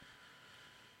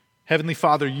Heavenly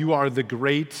Father, you are the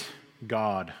great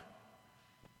God.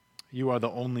 You are the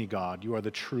only God. You are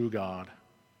the true God.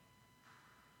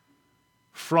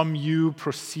 From you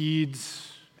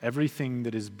proceeds everything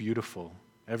that is beautiful,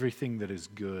 everything that is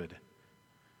good,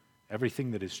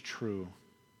 everything that is true.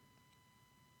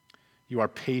 You are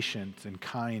patient and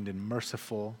kind and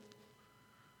merciful.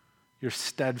 You're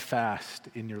steadfast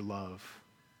in your love.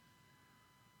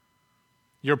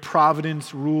 Your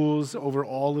providence rules over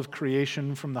all of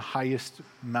creation, from the highest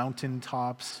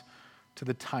mountaintops to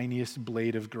the tiniest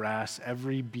blade of grass.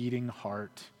 Every beating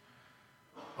heart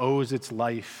owes its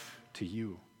life to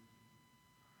you.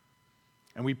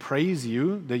 And we praise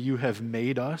you that you have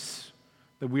made us,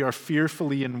 that we are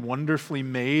fearfully and wonderfully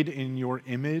made in your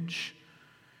image,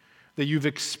 that you've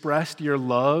expressed your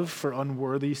love for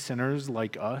unworthy sinners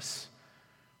like us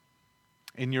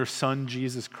in your Son,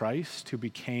 Jesus Christ, who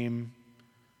became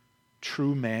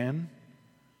true man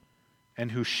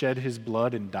and who shed his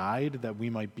blood and died that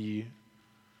we might be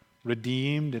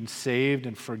redeemed and saved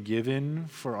and forgiven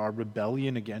for our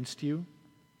rebellion against you.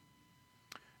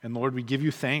 And Lord, we give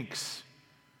you thanks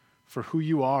for who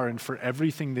you are and for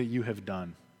everything that you have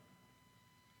done.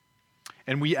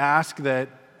 And we ask that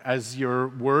as your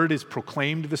word is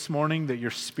proclaimed this morning, that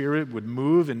your Spirit would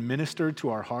move and minister to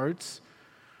our hearts.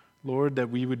 Lord,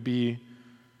 that we would be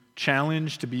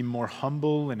challenged to be more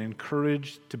humble and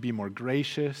encouraged to be more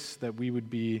gracious, that we would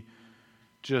be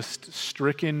just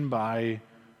stricken by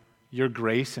your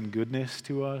grace and goodness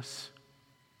to us.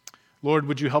 Lord,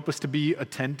 would you help us to be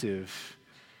attentive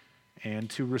and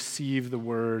to receive the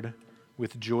word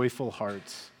with joyful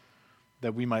hearts,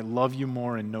 that we might love you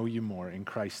more and know you more. In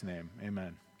Christ's name,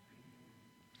 amen.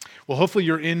 Well, hopefully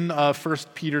you're in 1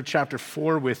 Peter chapter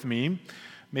 4 with me.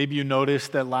 Maybe you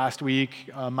noticed that last week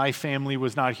my family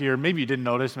was not here. Maybe you didn't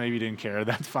notice, maybe you didn't care.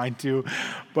 That's fine too.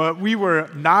 But we were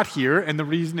not here, and the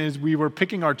reason is we were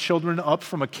picking our children up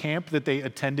from a camp that they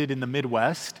attended in the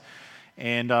Midwest.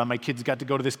 And my kids got to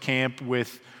go to this camp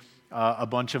with a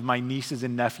bunch of my nieces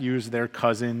and nephews, their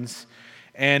cousins.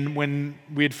 And when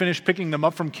we had finished picking them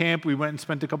up from camp, we went and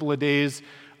spent a couple of days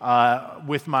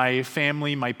with my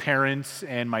family, my parents,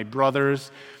 and my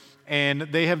brothers. And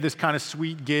they have this kind of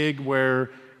sweet gig where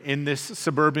in this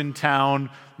suburban town,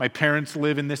 my parents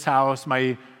live in this house,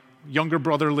 my younger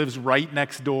brother lives right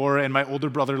next door, and my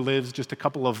older brother lives just a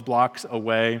couple of blocks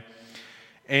away.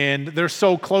 And they're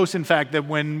so close, in fact, that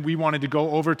when we wanted to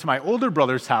go over to my older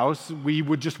brother's house, we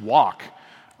would just walk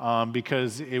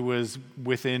because it was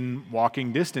within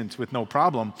walking distance with no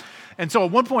problem. And so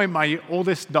at one point, my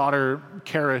oldest daughter,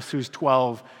 Karis, who's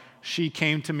 12, she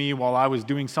came to me while I was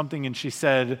doing something, and she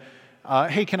said,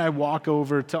 hey, can I walk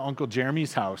over to Uncle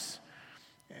Jeremy's house?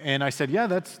 And I said, yeah,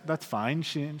 that's fine.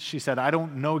 She said, I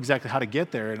don't know exactly how to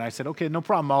get there. And I said, okay, no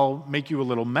problem. I'll make you a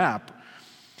little map.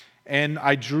 And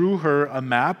I drew her a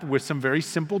map with some very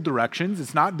simple directions.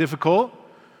 It's not difficult.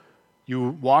 You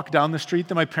walk down the street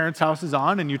that my parents' house is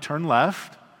on, and you turn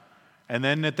left. And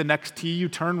then at the next T, you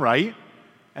turn right.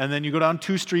 And then you go down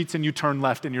 2 streets, and you turn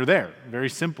left, and you're there. Very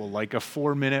simple, like a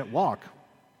 4-minute walk.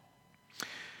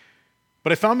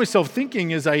 But I found myself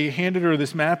thinking as I handed her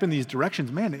this map and these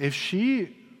directions, man, if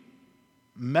she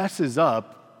messes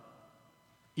up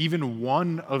even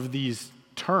one of these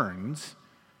turns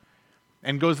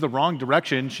and goes the wrong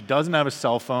direction, she doesn't have a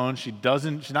cell phone, she's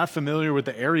not familiar with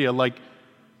the area, like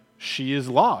she is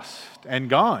lost and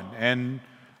gone, and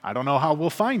I don't know how we'll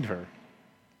find her.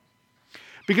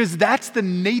 Because that's the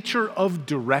nature of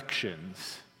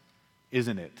directions,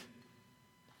 isn't it?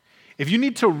 If you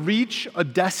need to reach a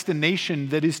destination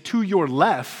that is to your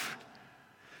left,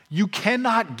 you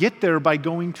cannot get there by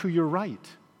going to your right.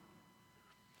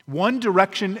 One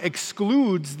direction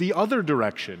excludes the other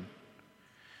direction.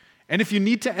 And if you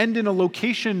need to end in a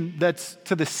location that's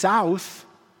to the south,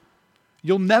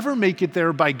 you'll never make it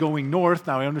there by going north.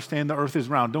 Now, I understand the earth is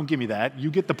round. Don't give me that. You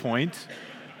get the point.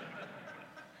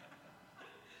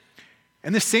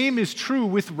 And the same is true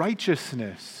with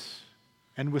righteousness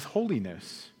and with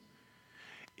holiness.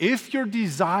 If your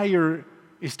desire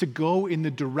is to go in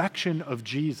the direction of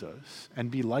Jesus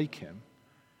and be like him,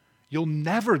 you'll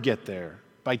never get there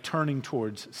by turning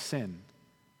towards sin.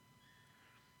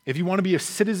 If you want to be a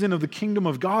citizen of the kingdom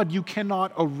of God, you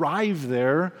cannot arrive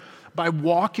there by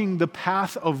walking the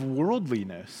path of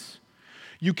worldliness.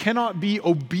 You cannot be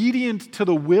obedient to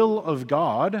the will of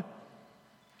God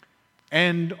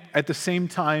and at the same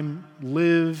time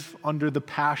live under the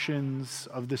passions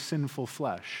of the sinful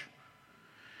flesh.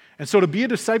 And so to be a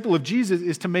disciple of Jesus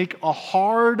is to make a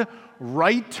hard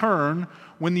right turn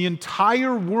when the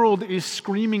entire world is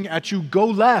screaming at you, go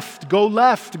left, go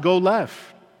left, go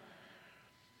left.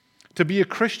 To be a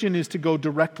Christian is to go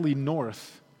directly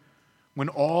north when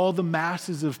all the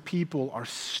masses of people are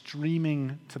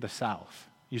streaming to the south.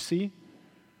 You see?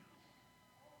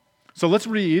 So let's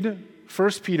read 1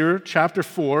 Peter chapter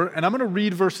 4, and I'm going to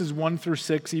read verses 1 through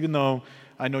 6, even though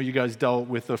I know you guys dealt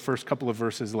with the first couple of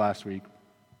verses last week.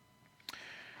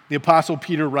 The Apostle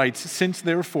Peter writes, "Since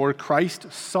therefore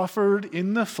Christ suffered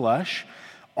in the flesh,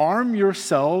 arm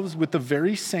yourselves with the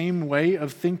very same way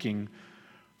of thinking.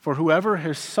 For whoever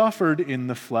has suffered in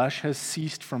the flesh has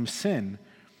ceased from sin,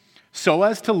 so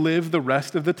as to live the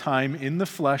rest of the time in the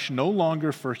flesh no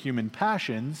longer for human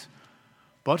passions,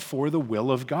 but for the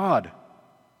will of God.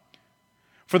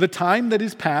 For the time that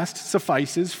is past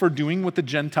suffices for doing what the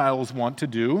Gentiles want to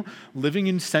do, living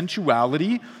in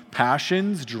sensuality,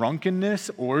 passions, drunkenness,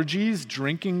 orgies,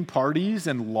 drinking parties,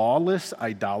 and lawless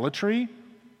idolatry.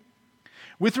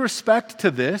 With respect to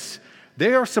this,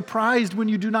 they are surprised when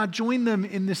you do not join them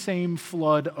in the same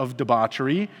flood of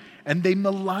debauchery, and they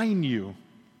malign you.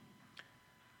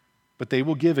 But they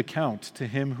will give account to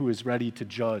him who is ready to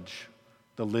judge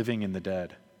the living and the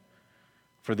dead.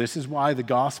 For this is why the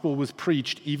gospel was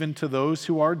preached even to those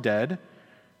who are dead,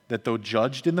 that though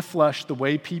judged in the flesh the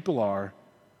way people are,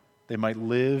 they might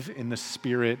live in the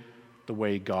spirit the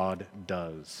way God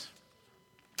does."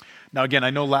 Now again, I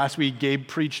know last week Gabe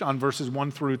preached on verses 1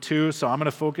 through 2, so I'm going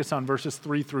to focus on verses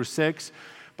 3 through 6,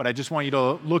 but I just want you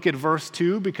to look at verse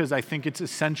 2 because I think it's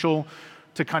essential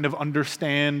to kind of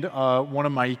understand one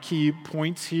of my key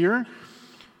points here.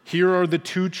 Here are the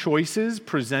two choices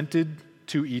presented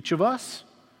to each of us.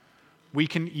 We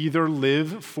can either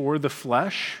live for the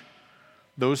flesh,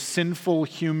 those sinful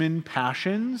human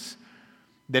passions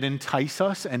that entice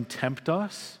us and tempt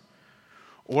us,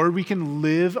 or we can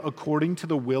live according to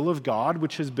the will of God,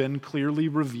 which has been clearly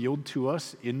revealed to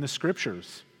us in the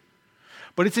Scriptures.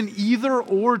 But it's an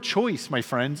either-or choice, my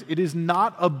friends. It is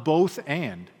not a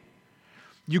both-and.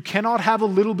 You cannot have a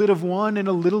little bit of one and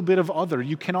a little bit of other.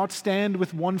 You cannot stand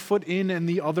with one foot in and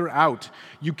the other out.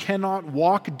 You cannot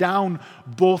walk down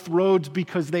both roads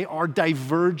because they are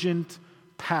divergent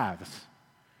paths.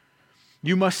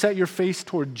 You must set your face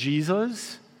toward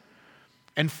Jesus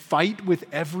and fight with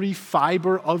every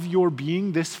fiber of your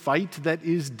being this fight that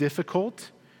is difficult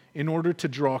in order to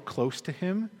draw close to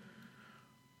him.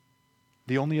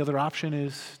 The only other option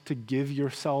is to give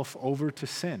yourself over to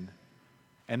sin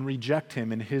and reject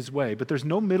him in his way. But there's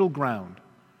no middle ground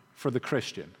for the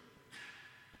Christian.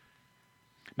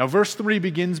 Now, verse 3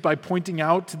 begins by pointing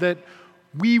out that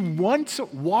we once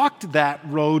walked that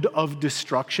road of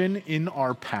destruction in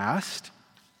our past,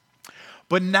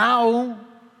 but now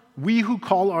we who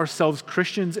call ourselves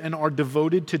Christians and are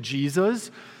devoted to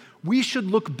Jesus, we should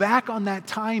look back on that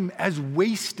time as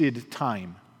wasted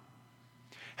time.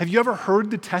 Have you ever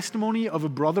heard the testimony of a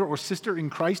brother or sister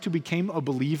in Christ who became a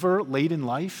believer late in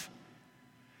life?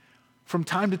 From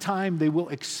time to time, they will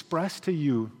express to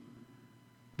you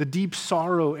the deep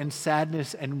sorrow and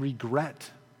sadness and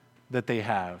regret that they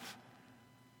have,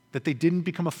 that they didn't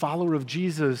become a follower of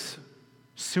Jesus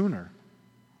sooner.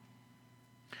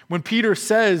 When Peter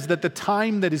says that the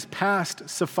time that is past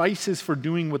suffices for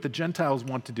doing what the Gentiles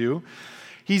want to do,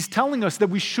 he's telling us that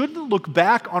we shouldn't look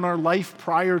back on our life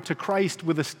prior to Christ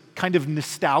with a kind of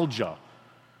nostalgia.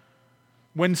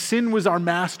 When sin was our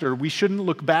master, we shouldn't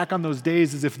look back on those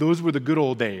days as if those were the good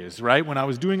old days, right? When I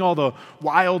was doing all the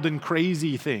wild and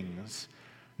crazy things.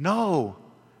 No.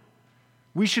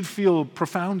 We should feel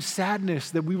profound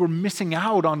sadness that we were missing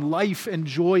out on life and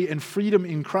joy and freedom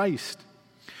in Christ.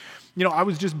 You know, I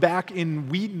was just back in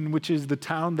Wheaton, which is the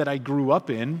town that I grew up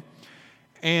in,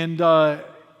 and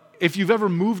if you've ever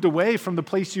moved away from the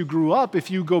place you grew up, if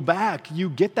you go back, you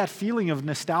get that feeling of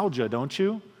nostalgia, don't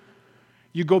you?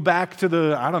 You go back to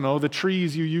the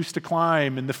trees you used to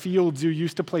climb and the fields you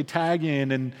used to play tag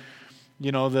in and,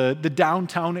 the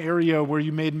downtown area where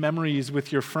you made memories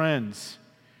with your friends.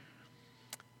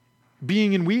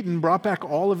 Being in Wheaton brought back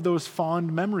all of those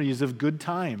fond memories of good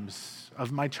times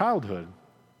of my childhood.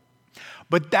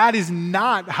 But that is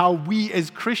not how we as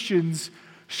Christians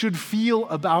should feel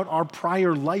about our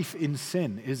prior life in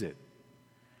sin, is it?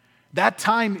 That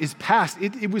time is past.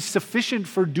 It was sufficient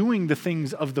for doing the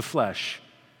things of the flesh.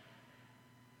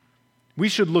 We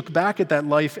should look back at that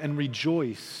life and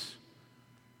rejoice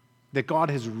that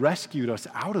God has rescued us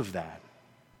out of that.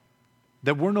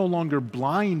 That we're no longer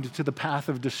blind to the path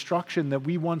of destruction that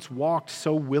we once walked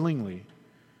so willingly.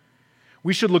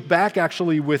 We should look back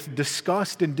actually with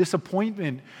disgust and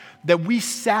disappointment that we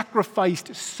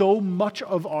sacrificed so much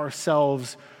of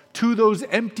ourselves to those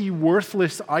empty,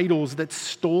 worthless idols that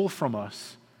stole from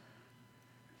us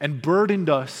and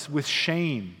burdened us with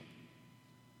shame.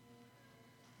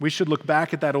 We should look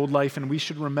back at that old life and we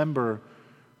should remember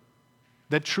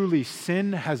that truly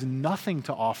sin has nothing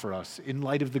to offer us in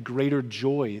light of the greater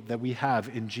joy that we have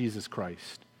in Jesus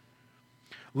Christ.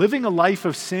 Living a life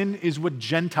of sin is what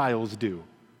Gentiles do,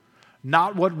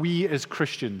 not what we as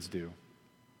Christians do.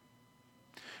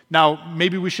 Now,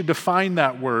 maybe we should define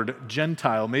that word,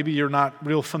 Gentile. Maybe you're not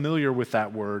real familiar with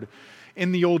that word.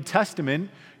 In the Old Testament,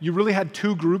 you really had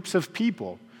two groups of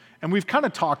people. And we've kind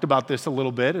of talked about this a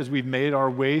little bit as we've made our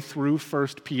way through 1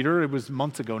 Peter. It was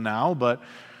months ago now, but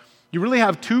you really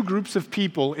have two groups of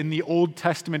people in the Old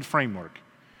Testament framework.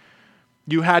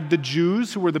 You had the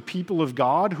Jews, who were the people of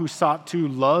God, who sought to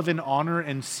love and honor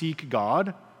and seek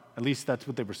God. At least that's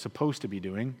what they were supposed to be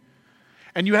doing.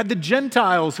 And you had the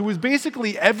Gentiles, who was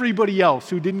basically everybody else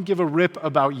who didn't give a rip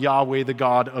about Yahweh, the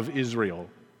God of Israel.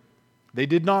 They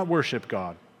did not worship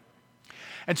God.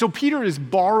 And so Peter is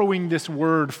borrowing this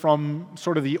word from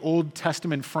sort of the Old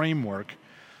Testament framework,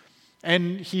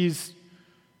 and he's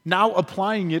now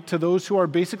applying it to those who are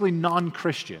basically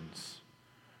non-Christians.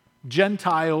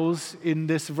 Gentiles in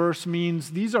this verse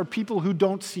means these are people who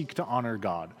don't seek to honor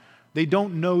God. They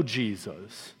don't know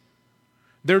Jesus.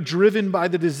 They're driven by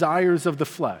the desires of the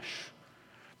flesh.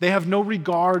 They have no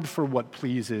regard for what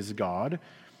pleases God.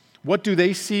 What do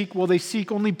they seek? Well, they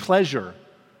seek only pleasure.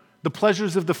 The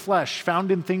pleasures of the flesh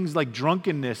found in things like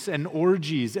drunkenness and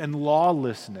orgies and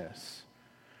lawlessness.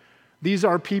 These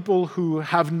are people who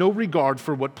have no regard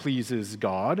for what pleases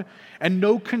God and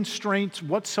no constraints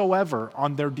whatsoever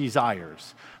on their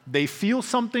desires. They feel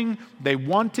something, they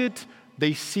want it,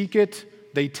 they seek it,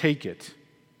 they take it.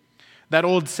 That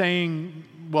old saying,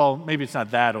 well, maybe it's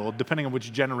not that old, depending on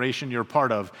which generation you're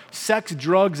part of, sex,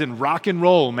 drugs, and rock and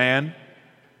roll, man.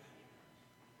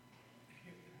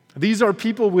 These are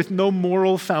people with no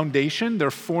moral foundation. They're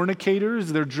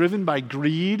fornicators. They're driven by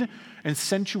greed and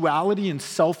sensuality and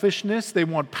selfishness. They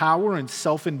want power and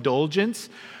self-indulgence.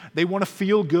 They want to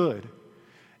feel good.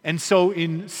 And so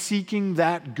in seeking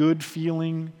that good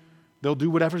feeling, they'll do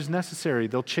whatever's necessary.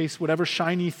 They'll chase whatever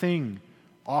shiny thing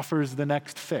offers the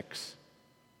next fix.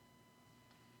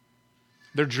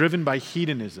 They're driven by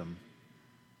hedonism,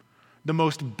 the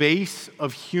most base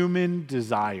of human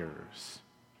desires.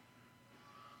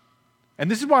 And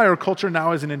this is why our culture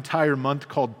now has an entire month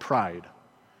called Pride,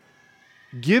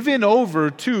 given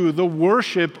over to the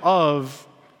worship of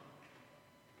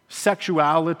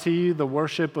sexuality, the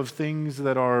worship of things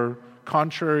that are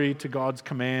contrary to God's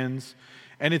commands.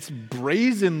 And it's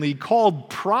brazenly called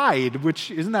pride,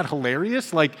 which, isn't that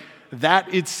hilarious? Like,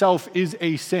 that itself is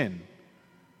a sin.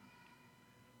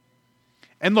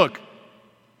 And look,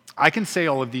 I can say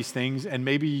all of these things, and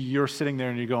maybe you're sitting there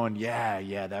and you're going,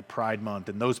 yeah, that Pride Month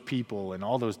and those people and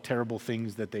all those terrible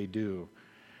things that they do,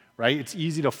 right? It's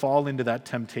easy to fall into that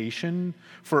temptation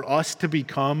for us to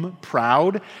become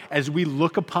proud as we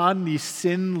look upon these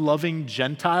sin-loving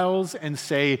Gentiles and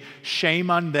say,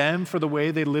 shame on them for the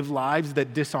way they live lives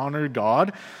that dishonor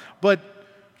God. But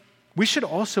we should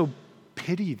also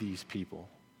pity these people.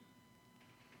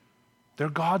 Their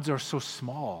gods are so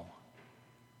small.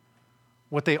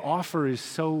 What they offer is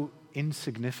so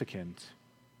insignificant.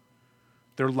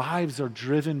 Their lives are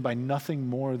driven by nothing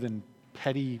more than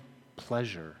petty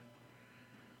pleasure.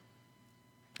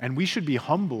 And we should be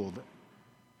humbled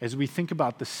as we think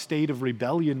about the state of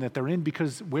rebellion that they're in,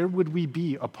 because where would we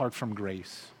be apart from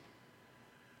grace?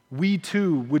 We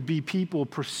too would be people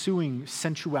pursuing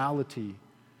sensuality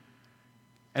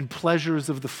and pleasures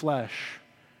of the flesh,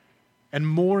 and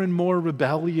more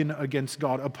rebellion against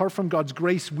God. Apart from God's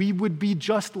grace, we would be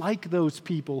just like those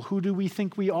people. Who do we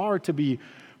think we are to be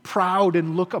proud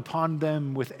and look upon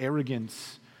them with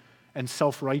arrogance and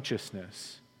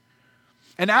self-righteousness?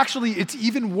 And actually, it's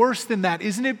even worse than that,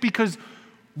 isn't it? Because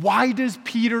why does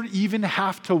Peter even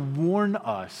have to warn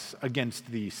us against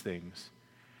these things?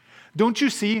 Don't you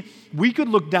see? We could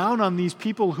look down on these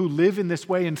people who live in this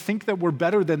way and think that we're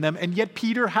better than them, and yet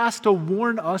Peter has to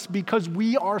warn us because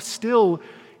we are still,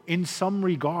 in some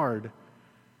regard,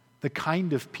 the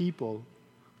kind of people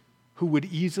who would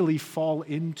easily fall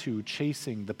into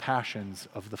chasing the passions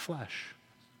of the flesh.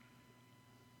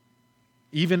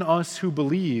 Even us who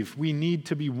believe, we need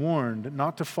to be warned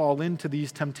not to fall into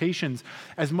these temptations.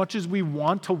 As much as we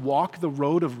want to walk the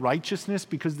road of righteousness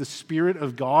because the Spirit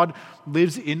of God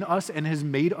lives in us and has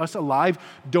made us alive,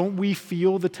 don't we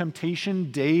feel the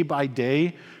temptation day by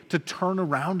day to turn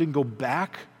around and go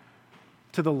back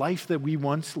to the life that we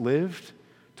once lived,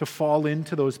 to fall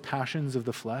into those passions of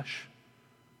the flesh?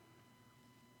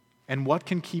 And what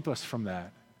can keep us from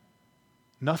that?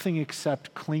 Nothing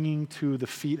except clinging to the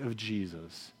feet of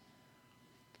Jesus.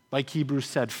 Like Hebrews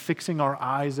said, fixing our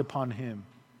eyes upon him.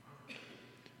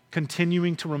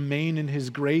 continuing to remain in his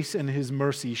grace and his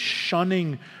mercy,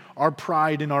 shunning our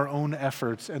pride in our own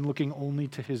efforts and looking only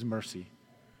to his mercy.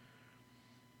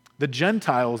 The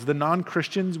Gentiles, the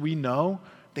non-Christians we know,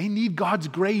 they need God's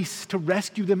grace to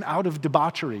rescue them out of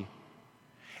debauchery.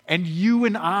 And you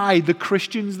and I, the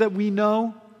Christians that we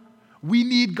know, we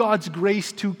need God's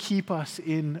grace to keep us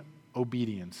in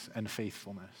obedience and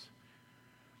faithfulness.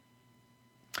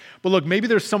 But look, maybe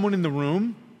there's someone in the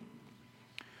room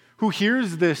who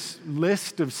hears this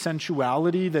list of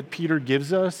sensuality that Peter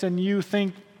gives us, and you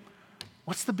think,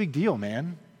 what's the big deal,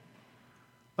 man?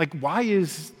 Like, why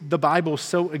is the Bible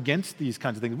so against these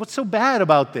kinds of things? What's so bad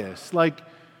about this? Like,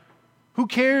 who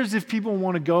cares if people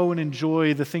want to go and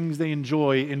enjoy the things they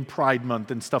enjoy in Pride Month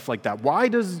and stuff like that? Why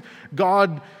does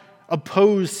God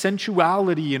oppose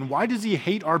sensuality, and why does he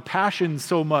hate our passions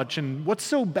so much? And what's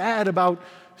so bad about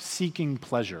seeking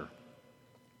pleasure?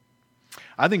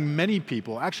 I think many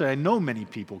people, actually I know many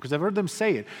people, because I've heard them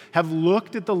say it, have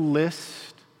looked at the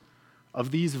list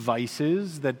of these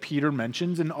vices that Peter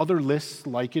mentions and other lists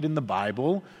like it in the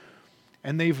Bible,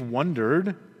 and they've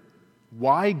wondered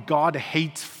why God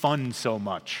hates fun so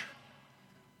much.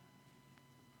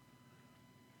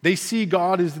 They see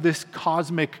God as this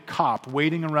cosmic cop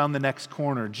waiting around the next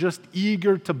corner, just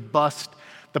eager to bust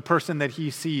the person that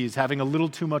he sees having a little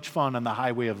too much fun on the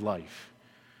highway of life.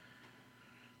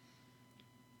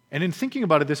 And in thinking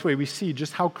about it this way, we see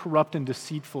just how corrupt and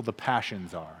deceitful the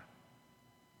passions are.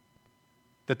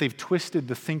 That they've twisted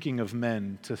the thinking of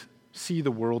men to see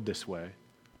the world this way.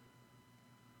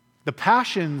 The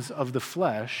passions of the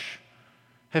flesh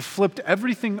have flipped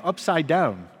everything upside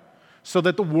down so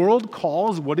that the world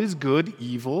calls what is good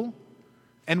evil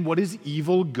and what is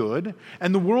evil good,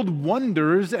 and the world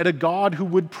wonders at a God who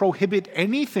would prohibit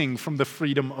anything from the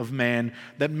freedom of man,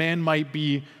 that man might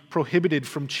be prohibited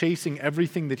from chasing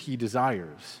everything that he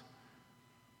desires.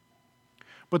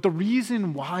 But the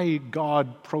reason why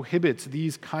God prohibits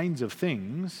these kinds of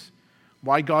things,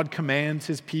 why God commands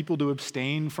his people to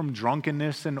abstain from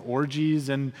drunkenness and orgies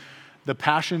and the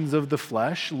passions of the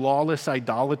flesh, lawless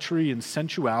idolatry and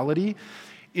sensuality,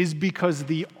 is because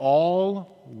the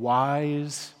all-wise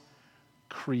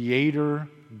Creator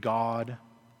God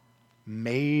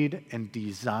made and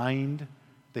designed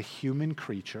the human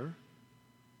creature,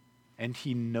 and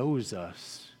he knows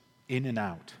us in and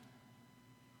out.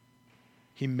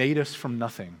 He made us from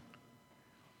nothing.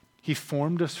 He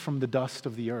formed us from the dust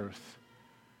of the earth.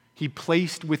 He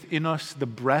placed within us the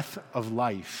breath of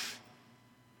life.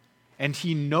 And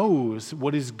he knows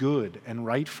what is good and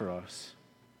right for us.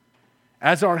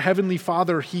 As our Heavenly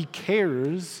Father, he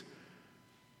cares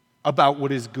about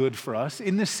what is good for us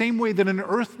in the same way that an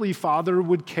earthly father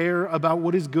would care about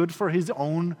what is good for his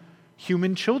own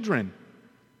human children.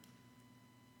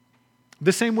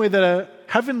 The same way that a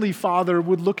heavenly father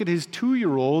would look at his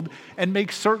 2-year-old and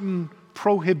make certain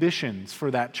prohibitions for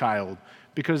that child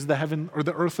because the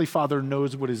earthly father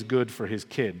knows what is good for his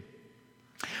kid.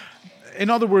 In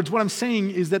other words, what I'm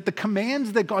saying is that the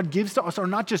commands that God gives to us are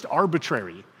not just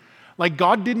arbitrary. Like,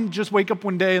 God didn't just wake up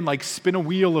one day and like spin a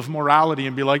wheel of morality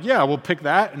and be like, yeah, we'll pick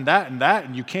that and that and that,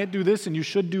 and you can't do this and you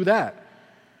should do that.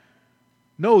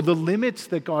 No, the limits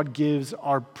that God gives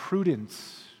are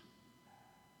prudence,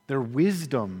 they're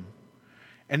wisdom,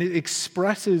 and it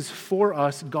expresses for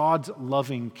us God's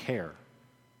loving care.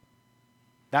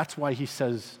 That's why he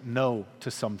says no to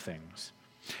some things.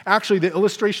 Actually, the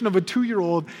illustration of a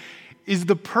 2-year-old is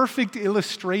the perfect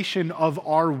illustration of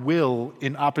our will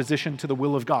in opposition to the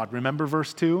will of God. Remember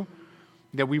verse 2?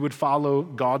 That we would follow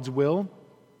God's will?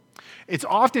 It's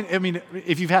often,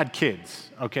 if you've had kids,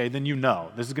 okay, then you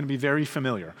know. This is going to be very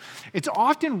familiar. It's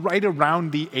often right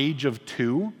around the age of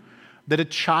 2 that a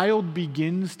child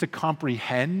begins to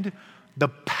comprehend the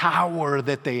power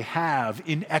that they have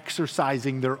in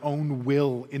exercising their own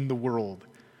will in the world.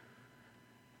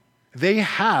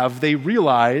 They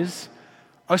realize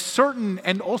a certain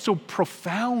and also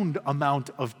profound amount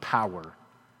of power.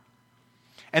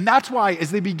 And that's why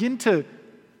as they begin to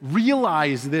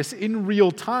realize this in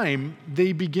real time,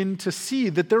 they begin to see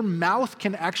that their mouth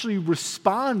can actually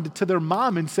respond to their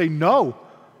mom and say no.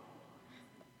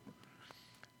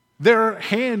 Their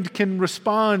hand can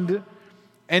respond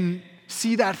and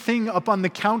see that thing up on the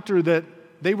counter that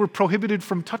they were prohibited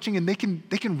from touching, and they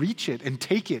can reach it and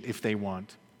take it if they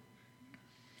want.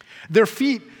 Their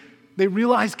feet, they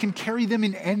realize, can carry them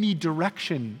in any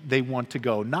direction they want to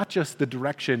go, not just the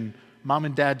direction mom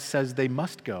and dad says they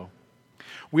must go.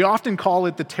 We often call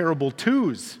it the terrible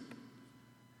twos,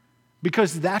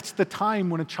 because that's the time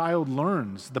when a child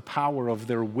learns the power of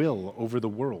their will over the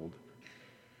world.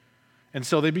 And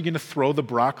so they begin to throw the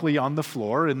broccoli on the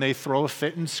floor, and they throw a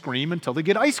fit and scream until they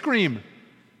get ice cream.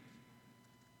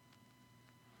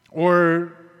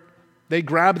 Or they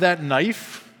grab that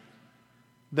knife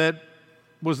that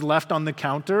was left on the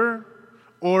counter,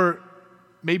 or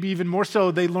maybe even more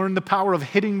so, they learn the power of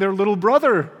hitting their little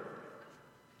brother.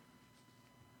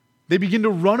 They begin to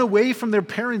run away from their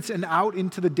parents and out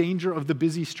into the danger of the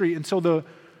busy street. And so the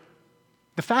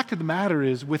fact of the matter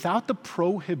is, without the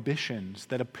prohibitions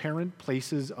that a parent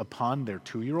places upon their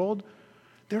 2-year-old,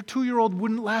 their 2-year-old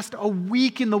wouldn't last a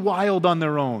week in the wild on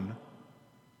their own.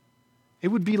 It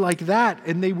would be like that,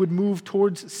 and they would move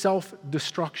towards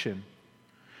self-destruction.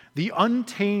 The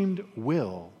untamed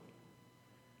will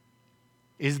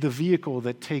is the vehicle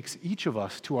that takes each of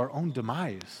us to our own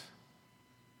demise.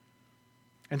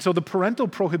 And so the parental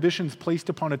prohibitions placed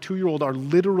upon a 2-year-old are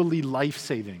literally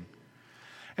life-saving.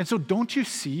 And so don't you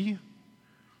see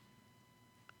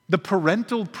the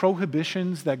parental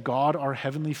prohibitions that God, our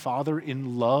Heavenly Father,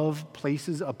 in love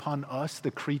places upon us,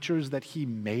 the creatures that He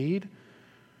made,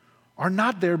 are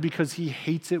not there because He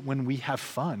hates it when we have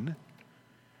fun.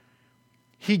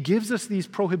 He gives us these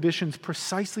prohibitions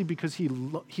precisely because He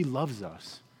loves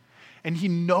us. And He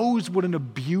knows what an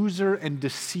abuser and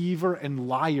deceiver and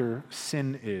liar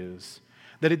sin is,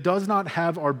 that it does not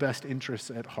have our best interests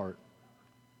at heart.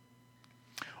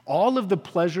 All of the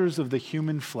pleasures of the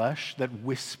human flesh that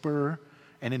whisper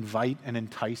and invite and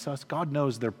entice us, God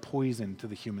knows they're poison to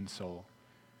the human soul.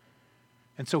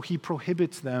 And so He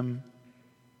prohibits them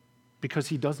because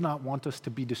He does not want us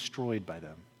to be destroyed by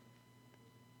them.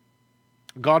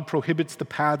 God prohibits the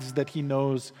paths that He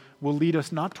knows will lead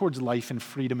us not towards life and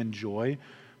freedom and joy,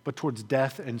 but towards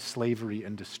death and slavery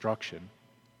and destruction.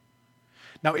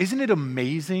 Now, isn't it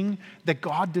amazing that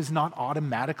God does not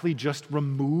automatically just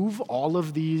remove all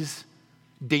of these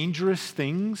dangerous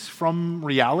things from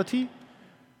reality?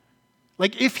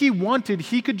 Like, if He wanted,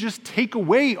 He could just take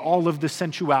away all of the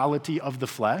sensuality of the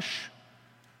flesh,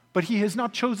 but He has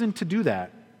not chosen to do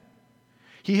that.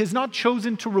 He has not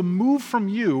chosen to remove from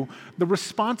you the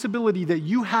responsibility that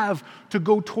you have to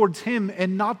go towards Him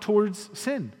and not towards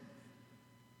sin.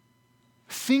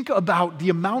 Think about the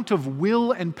amount of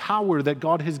will and power that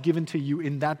God has given to you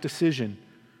in that decision.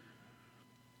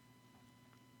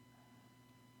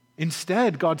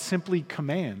 Instead, God simply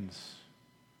commands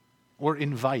or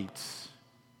invites,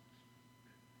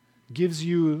 gives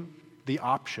you the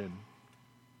option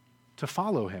to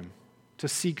follow Him, to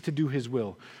seek to do His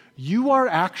will. You are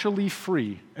actually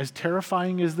free, as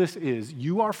terrifying as this is,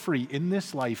 you are free in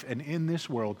this life and in this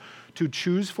world to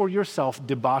choose for yourself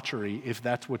debauchery if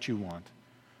that's what you want.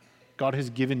 God has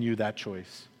given you that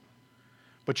choice.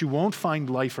 But you won't find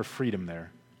life or freedom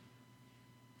there.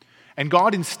 And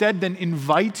God instead then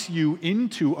invites you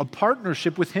into a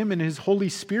partnership with Him and His Holy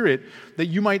Spirit that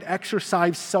you might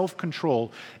exercise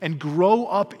self-control and grow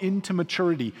up into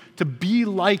maturity to be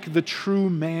like the true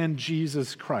man,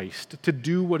 Jesus Christ, to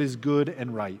do what is good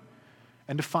and right,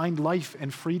 and to find life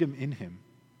and freedom in Him.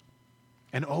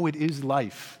 And oh, it is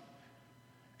life.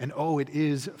 And oh, it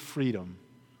is freedom.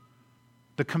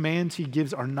 The commands He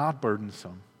gives are not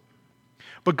burdensome.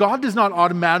 But God does not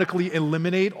automatically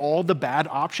eliminate all the bad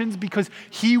options because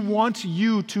He wants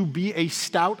you to be a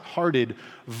stout-hearted,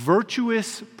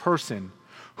 virtuous person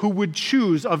who would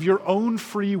choose of your own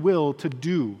free will to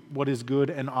do what is good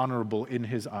and honorable in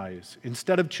His eyes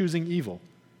instead of choosing evil.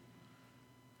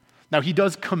 Now, He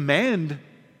does command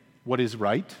what is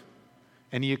right,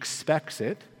 and He expects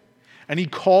it, and He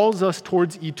calls us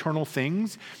towards eternal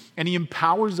things, and He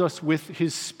empowers us with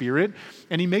His Spirit,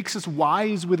 and He makes us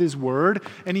wise with His Word,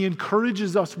 and He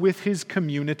encourages us with His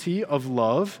community of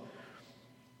love.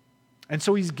 And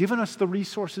so He's given us the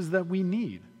resources that we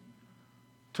need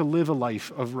to live a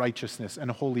life of righteousness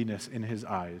and holiness in His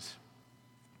eyes.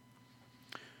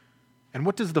 And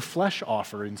what does the flesh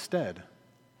offer instead?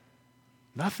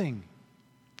 Nothing,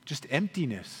 just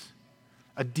emptiness.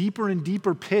 A deeper and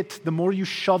deeper pit, the more you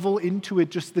shovel into it,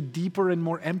 just the deeper and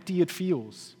more empty it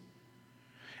feels.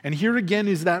 And here again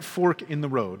is that fork in the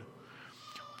road.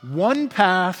 One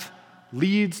path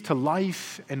leads to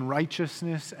life and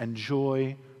righteousness and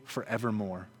joy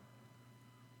forevermore.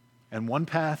 And one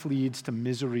path leads to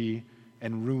misery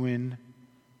and ruin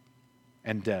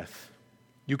and death.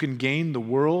 You can gain the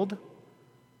world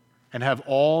and have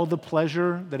all the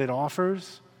pleasure that it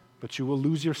offers, but you will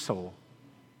lose your soul.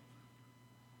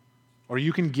 Or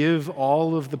you can give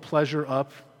all of the pleasure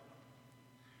up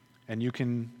and you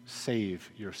can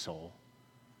save your soul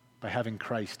by having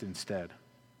Christ instead.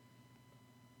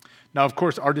 Now, of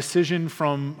course, our decision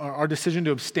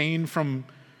to abstain from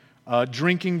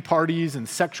drinking parties and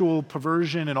sexual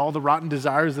perversion and all the rotten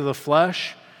desires of the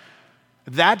flesh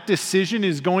that decision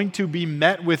is going to be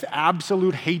met with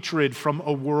absolute hatred from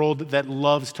a world that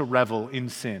loves to revel in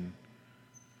sin.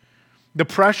 The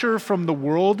pressure from the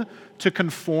world to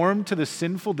conform to the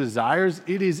sinful desires,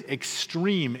 it is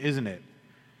extreme, isn't it?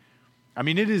 I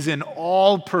mean, it is an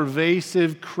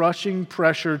all-pervasive, crushing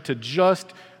pressure to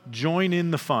just join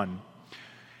in the fun.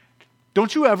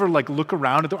 Don't you ever look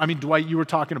around at Dwight, you were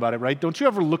talking about it, right? Don't you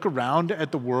ever look around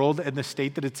at the world and the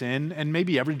state that it's in? And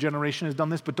maybe every generation has done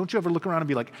this, but don't you ever look around and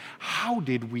be like, how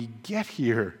did we get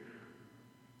here?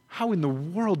 How in the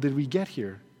world did we get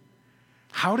here?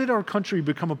 How did our country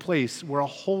become a place where a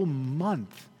whole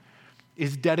month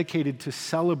is dedicated to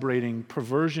celebrating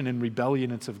perversion and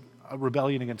rebellion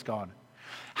against God?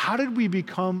 How did we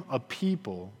become a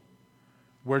people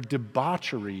where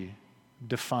debauchery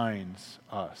defines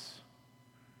us?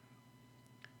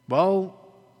 Well,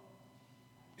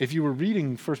 if you were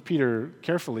reading 1 Peter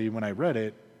carefully when I read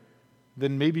it,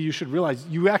 then maybe you should realize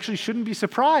you actually shouldn't be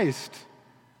surprised.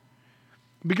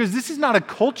 Because this is not a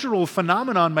cultural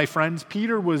phenomenon, my friends.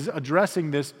 Peter was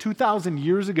addressing this 2,000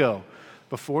 years ago,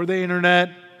 before the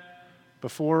internet,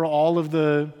 before all of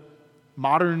the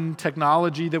modern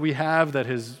technology that we have that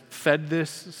has fed this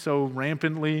so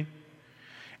rampantly.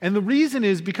 And the reason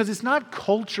is because it's not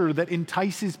culture that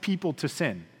entices people to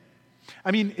sin.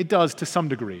 I mean, it does to some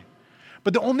degree.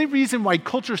 But the only reason why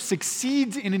culture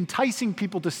succeeds in enticing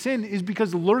people to sin is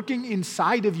because lurking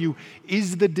inside of you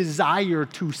is the desire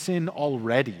to sin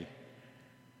already.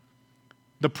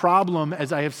 The problem,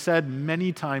 as I have said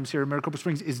many times here at Maricopa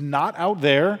Springs, is not out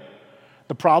there.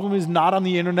 The problem is not on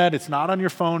the internet. It's not on your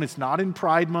phone. It's not in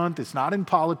Pride Month. It's not in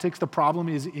politics. The problem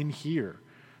is in here.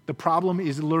 The problem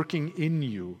is lurking in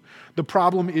you. The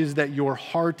problem is that your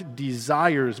heart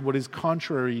desires what is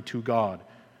contrary to God.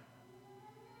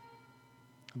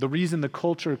 The reason the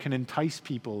culture can entice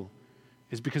people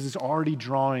is because it's already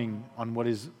drawing on what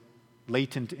is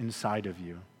latent inside of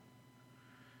you.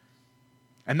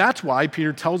 And that's why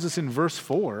Peter tells us in verse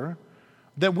 4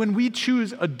 that when we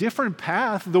choose a different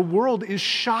path, the world is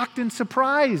shocked and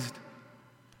surprised.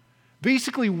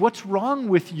 Basically, what's wrong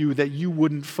with you that you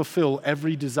wouldn't fulfill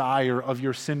every desire of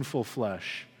your sinful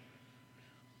flesh?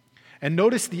 And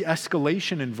notice the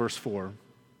escalation in verse 4,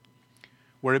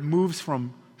 where it moves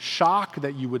from shock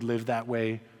that you would live that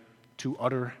way to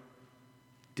utter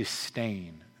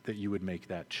disdain that you would make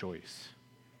that choice.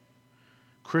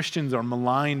 Christians are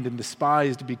maligned and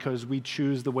despised because we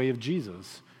choose the way of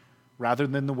Jesus rather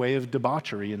than the way of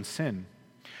debauchery and sin.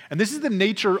 And this is the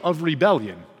nature of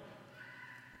rebellion.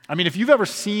 I mean, if you've ever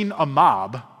seen a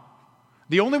mob,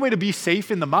 the only way to be safe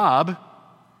in the mob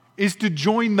is to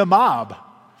join the mob.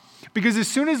 Because as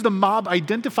soon as the mob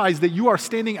identifies that you are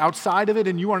standing outside of it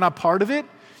and you are not part of it,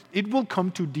 it will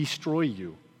come to destroy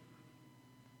you.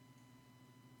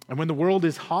 And when the world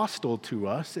is hostile to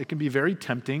us, it can be very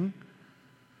tempting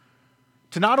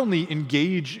to not only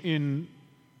engage in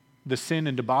the sin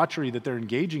and debauchery that they're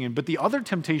engaging in, but the other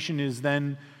temptation is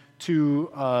then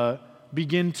to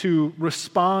begin to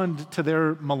respond to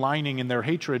their maligning and their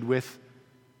hatred with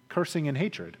cursing and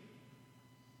hatred,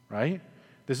 right?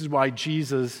 This is why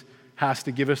Jesus has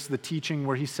to give us the teaching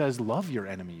where he says, love your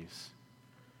enemies.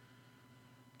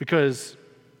 Because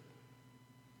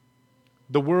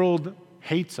the world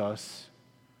hates us,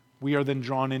 we are then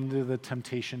drawn into the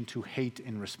temptation to hate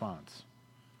in response.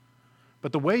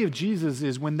 But the way of Jesus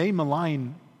is when they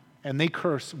malign and they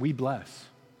curse, we bless.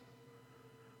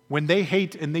 When they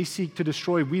hate and they seek to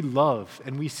destroy, we love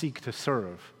and we seek to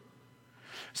serve.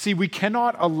 See, we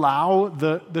cannot allow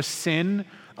the sin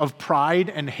of pride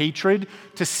and hatred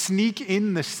to sneak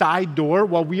in the side door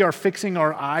while we are fixing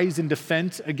our eyes in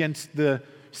defense against the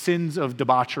sins of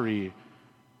debauchery,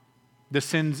 the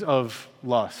sins of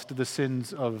lust, the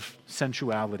sins of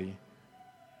sensuality.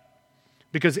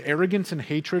 Because arrogance and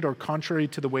hatred are contrary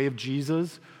to the way of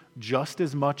Jesus just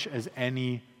as much as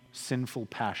any sinful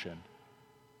passion.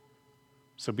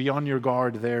 So be on your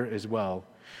guard there as well.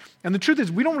 And the truth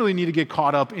is, we don't really need to get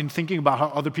caught up in thinking about how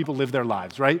other people live their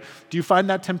lives, right? Do you find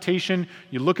that temptation?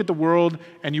 You look at the world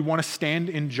and you want to stand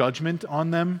in judgment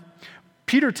on them?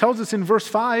 Peter tells us in verse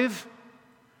 5,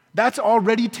 that's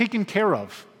already taken care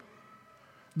of.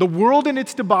 The world in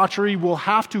its debauchery will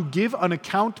have to give an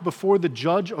account before the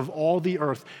judge of all the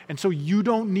earth. And so you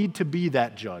don't need to be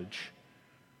that judge.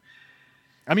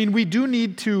 I mean, we do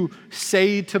need to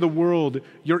say to the world,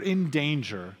 you're in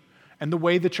danger, and the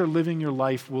way that you're living your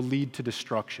life will lead to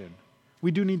destruction.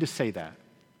 We do need to say that.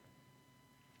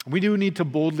 We do need to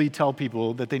boldly tell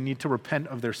people that they need to repent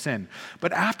of their sin.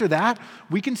 But after that,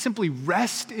 we can simply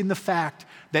rest in the fact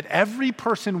that every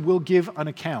person will give an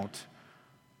account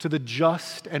to the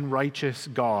just and righteous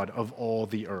God of all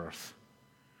the earth.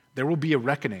 There will be a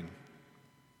reckoning.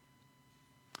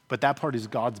 But that part is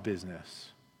God's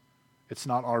business. It's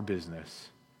not our business.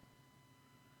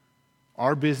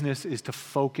 Our business is to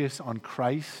focus on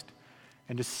Christ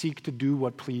and to seek to do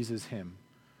what pleases him,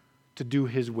 to do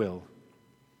his will.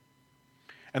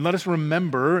 And let us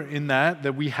remember in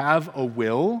that we have a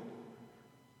will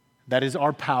that is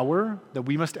our power, that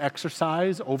we must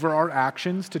exercise over our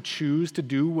actions to choose to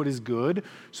do what is good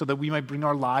so that we might bring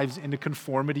our lives into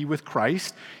conformity with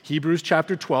Christ. Hebrews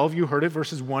chapter 12, you heard it,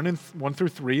 verses 1 through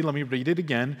 3. Let me read it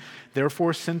again.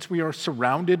 Therefore, since we are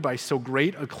surrounded by so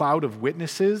great a cloud of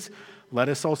witnesses, let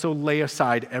us also lay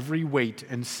aside every weight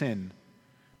and sin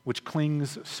which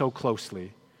clings so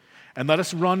closely. And let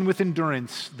us run with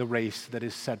endurance the race that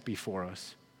is set before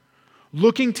us.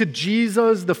 Looking to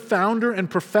Jesus, the founder and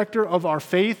perfecter of our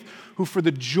faith, who for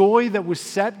the joy that was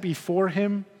set before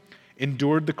him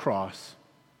endured the cross,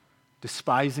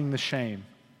 despising the shame,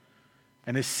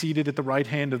 and is seated at the right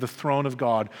hand of the throne of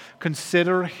God.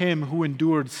 Consider him who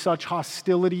endured such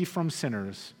hostility from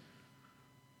sinners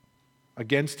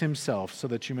against himself, so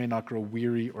that you may not grow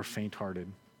weary or faint-hearted.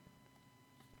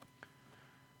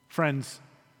 Friends,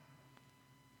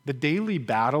 the daily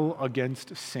battle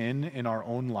against sin in our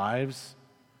own lives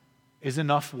is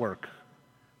enough work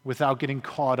without getting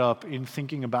caught up in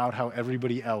thinking about how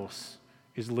everybody else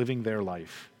is living their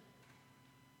life.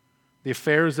 The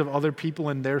affairs of other people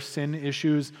and their sin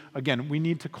issues, again, we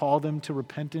need to call them to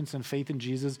repentance and faith in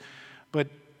Jesus, but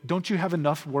don't you have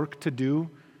enough work to do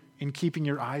in keeping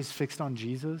your eyes fixed on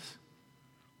Jesus?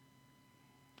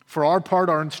 For our part,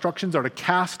 our instructions are to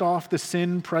cast off the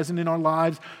sin present in our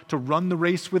lives, to run the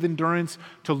race with endurance,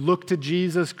 to look to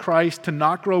Jesus Christ, to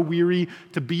not grow weary,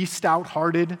 to be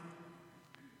stout-hearted.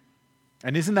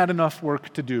 And isn't that enough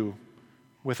work to do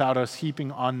without us heaping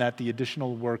on that the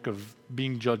additional work of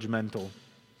being judgmental?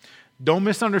 Don't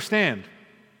misunderstand.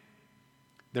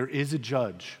 There is a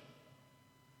judge.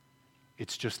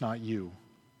 It's just not you.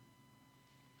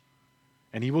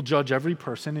 And he will judge every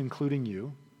person, including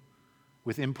you,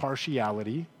 with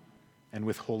impartiality and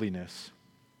with holiness.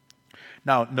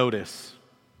 Now, notice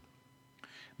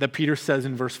that Peter says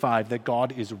in verse 5 that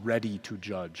God is ready to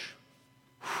judge.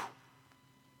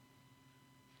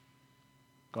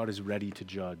 God is ready to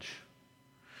judge.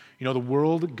 You know, the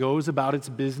world goes about its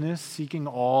business seeking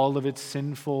all of its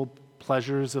sinful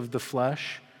pleasures of the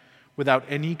flesh without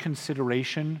any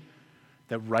consideration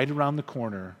that right around the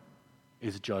corner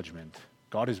is judgment.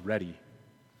 God is ready.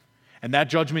 And that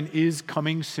judgment is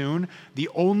coming soon. The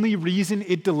only reason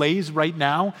it delays right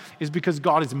now is because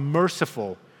God is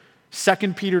merciful.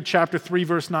 2 Peter chapter 3,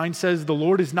 verse 9 says, "The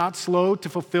Lord is not slow to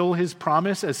fulfill his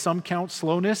promise, as some count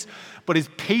slowness, but is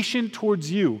patient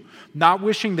towards you, not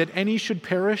wishing that any should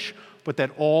perish, but that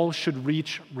all should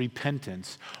reach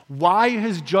repentance." Why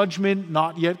has judgment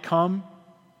not yet come?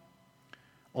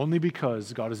 Only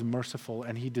because God is merciful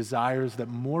and he desires that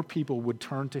more people would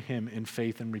turn to him in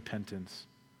faith and repentance.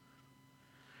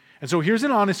 And so here's an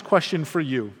honest question for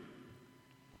you.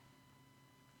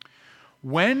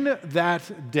 When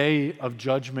that day of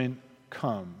judgment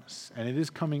comes, and it is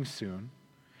coming soon,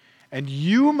 and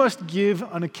you must give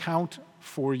an account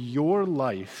for your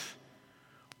life,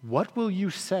 what will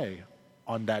you say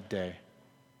on that day?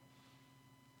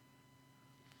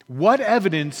 What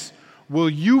evidence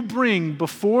will you bring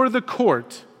before the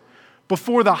court,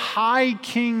 before the high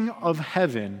King of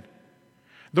heaven,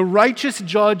 the righteous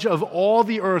judge of all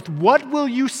the earth? What will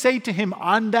you say to him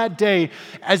on that day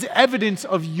as evidence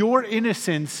of your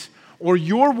innocence or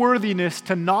your worthiness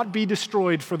to not be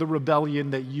destroyed for the rebellion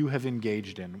that you have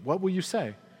engaged in? What will you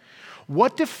say?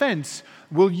 What defense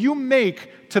will you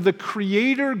make to the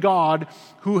Creator God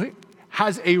who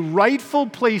has a rightful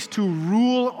place to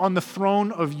rule on the throne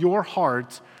of your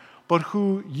heart, but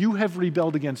who you have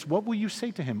rebelled against? What will you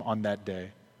say to him on that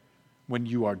day when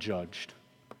you are judged?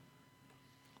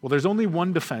 Well, there's only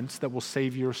one defense that will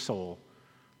save your soul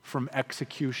from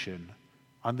execution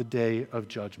on the day of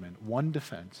judgment. One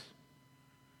defense.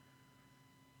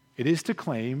 It is to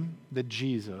claim that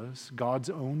Jesus, God's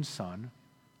own Son,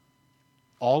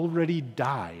 already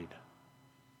died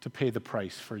to pay the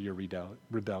price for your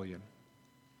rebellion.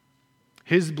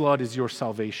 His blood is your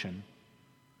salvation.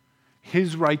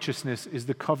 His righteousness is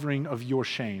the covering of your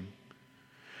shame.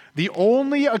 The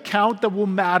only account that will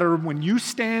matter when you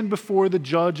stand before the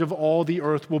judge of all the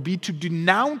earth will be to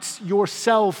denounce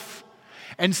yourself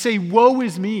and say, "Woe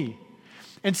is me,"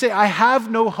 and say, "I have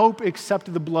no hope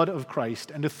except the blood of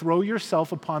Christ," and to throw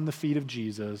yourself upon the feet of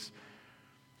Jesus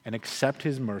and accept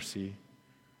his mercy.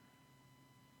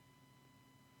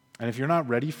 And if you're not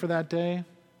ready for that day,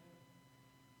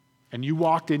 and you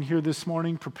walked in here this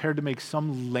morning prepared to make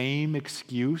some lame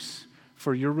excuse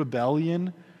for your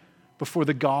rebellion before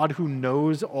the God who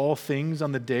knows all things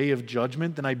on the day of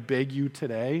judgment, then I beg you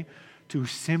today to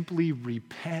simply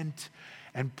repent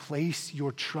and place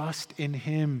your trust in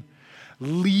him.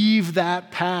 Leave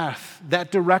that path,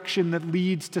 that direction that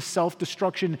leads to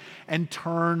self-destruction, and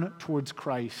turn towards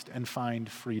Christ and find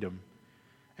freedom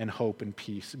and hope and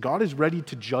peace. God is ready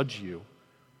to judge you.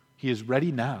 He is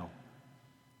ready now.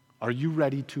 Are you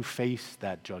ready to face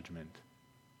that judgment?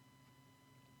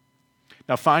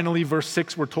 Now, finally, verse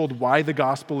 6, we're told why the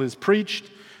gospel is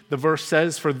preached. The verse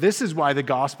says, "For this is why the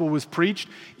gospel was preached,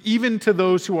 even to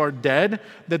those who are dead,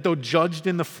 that though judged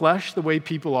in the flesh the way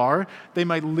people are, they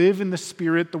might live in the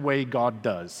spirit the way God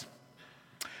does."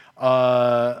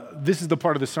 This is the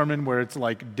part of the sermon where it's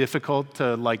difficult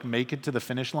to make it to the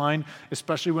finish line,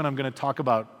 especially when I'm going to talk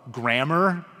about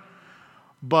grammar.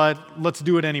 But let's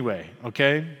do it anyway,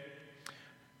 okay?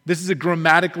 This is a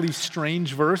grammatically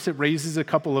strange verse. It raises a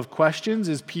couple of questions.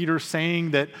 Is Peter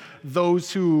saying that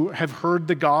those who have heard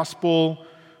the gospel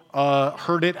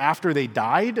heard it after they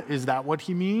died? Is that what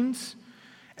he means?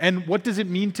 And what does it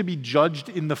mean to be judged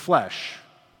in the flesh?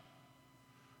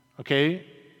 Okay,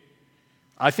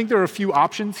 I think there are a few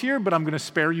options here, but I'm going to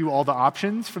spare you all the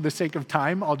options for the sake of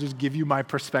time. I'll just give you my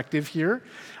perspective here.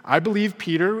 I believe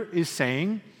Peter is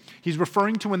saying, he's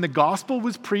referring to when the gospel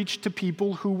was preached to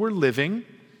people who were living,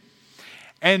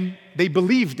 and they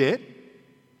believed it,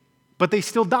 but they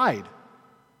still died.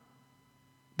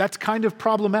 That's kind of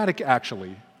problematic,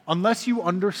 actually, unless you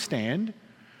understand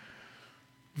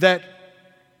that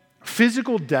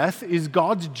physical death is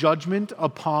God's judgment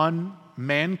upon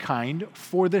mankind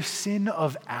for the sin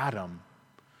of Adam.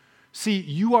 See,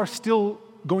 you are still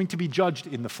going to be judged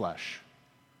in the flesh.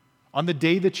 On the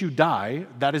day that you die,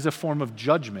 that is a form of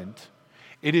judgment.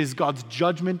 It is God's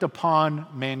judgment upon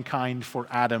mankind for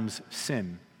Adam's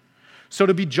sin. So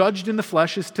to be judged in the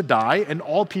flesh is to die, and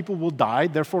all people will die,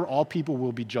 therefore all people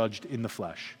will be judged in the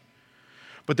flesh.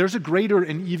 But there's a greater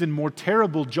and even more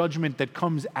terrible judgment that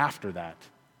comes after that.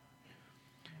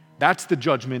 That's the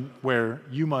judgment where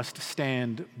you must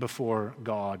stand before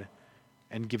God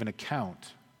and give an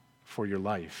account for your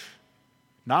life.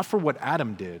 Not for what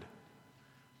Adam did,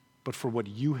 but for what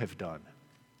you have done.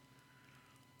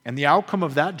 And the outcome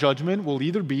of that judgment will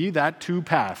either be that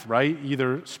two-path, right?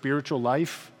 Either spiritual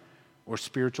life or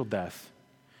spiritual death.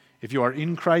 If you are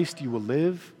in Christ, you will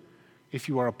live. If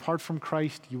you are apart from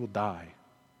Christ, you will die.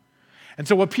 And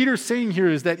so what Peter's saying here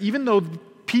is that even though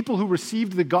people who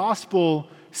received the gospel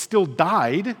still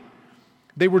died,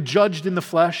 they were judged in the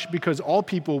flesh because all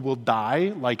people will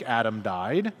die like Adam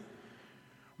died.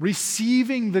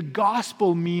 Receiving the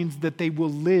gospel means that they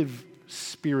will live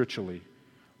spiritually.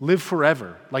 Live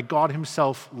forever, like God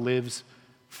himself lives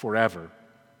forever.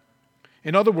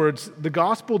 In other words, the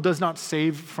gospel does not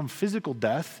save from physical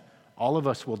death. All of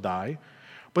us will die.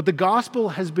 But the gospel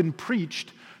has been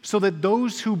preached so that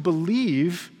those who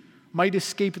believe might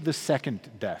escape the second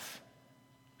death,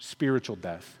 spiritual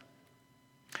death.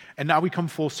 And now we come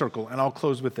full circle, and I'll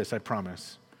close with this, I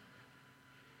promise.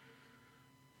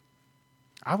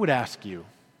 I would ask you,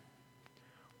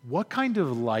 what kind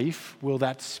of life will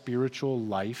that spiritual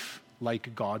life,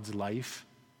 like God's life,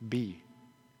 be?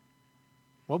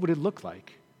 What would it look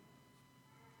like?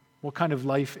 What kind of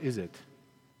life is it?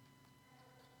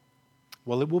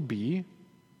 Well, it will be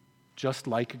just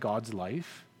like God's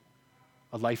life,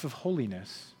 a life of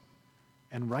holiness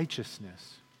and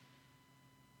righteousness.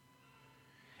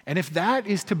 And if that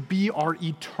is to be our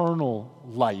eternal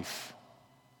life,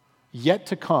 yet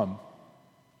to come,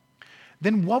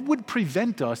 then what would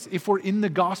prevent us, if we're in the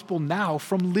gospel now,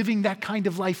 from living that kind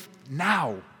of life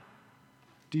now?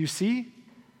 Do you see?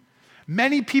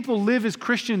 Many people live as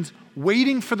Christians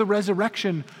waiting for the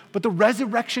resurrection, but the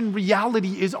resurrection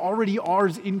reality is already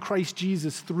ours in Christ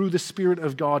Jesus through the Spirit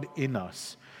of God in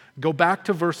us. Go back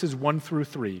to verses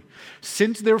 1-3.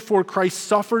 "Since therefore Christ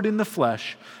suffered in the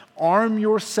flesh, arm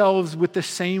yourselves with the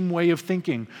same way of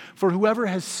thinking. For whoever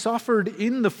has suffered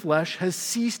in the flesh has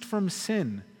ceased from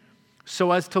sin,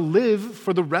 so as to live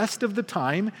for the rest of the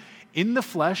time in the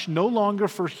flesh, no longer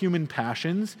for human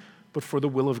passions, but for the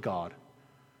will of God.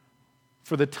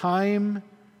 For the time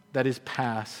that is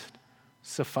past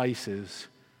suffices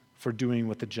for doing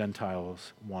what the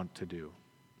Gentiles want to do."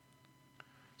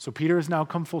 So Peter has now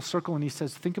come full circle, and he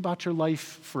says, think about your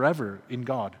life forever in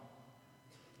God.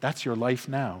 That's your life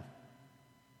now.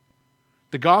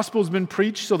 The gospel has been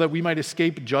preached so that we might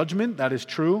escape judgment, that is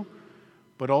true,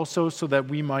 but also so that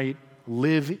we might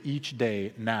live each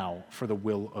day now for the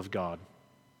will of God.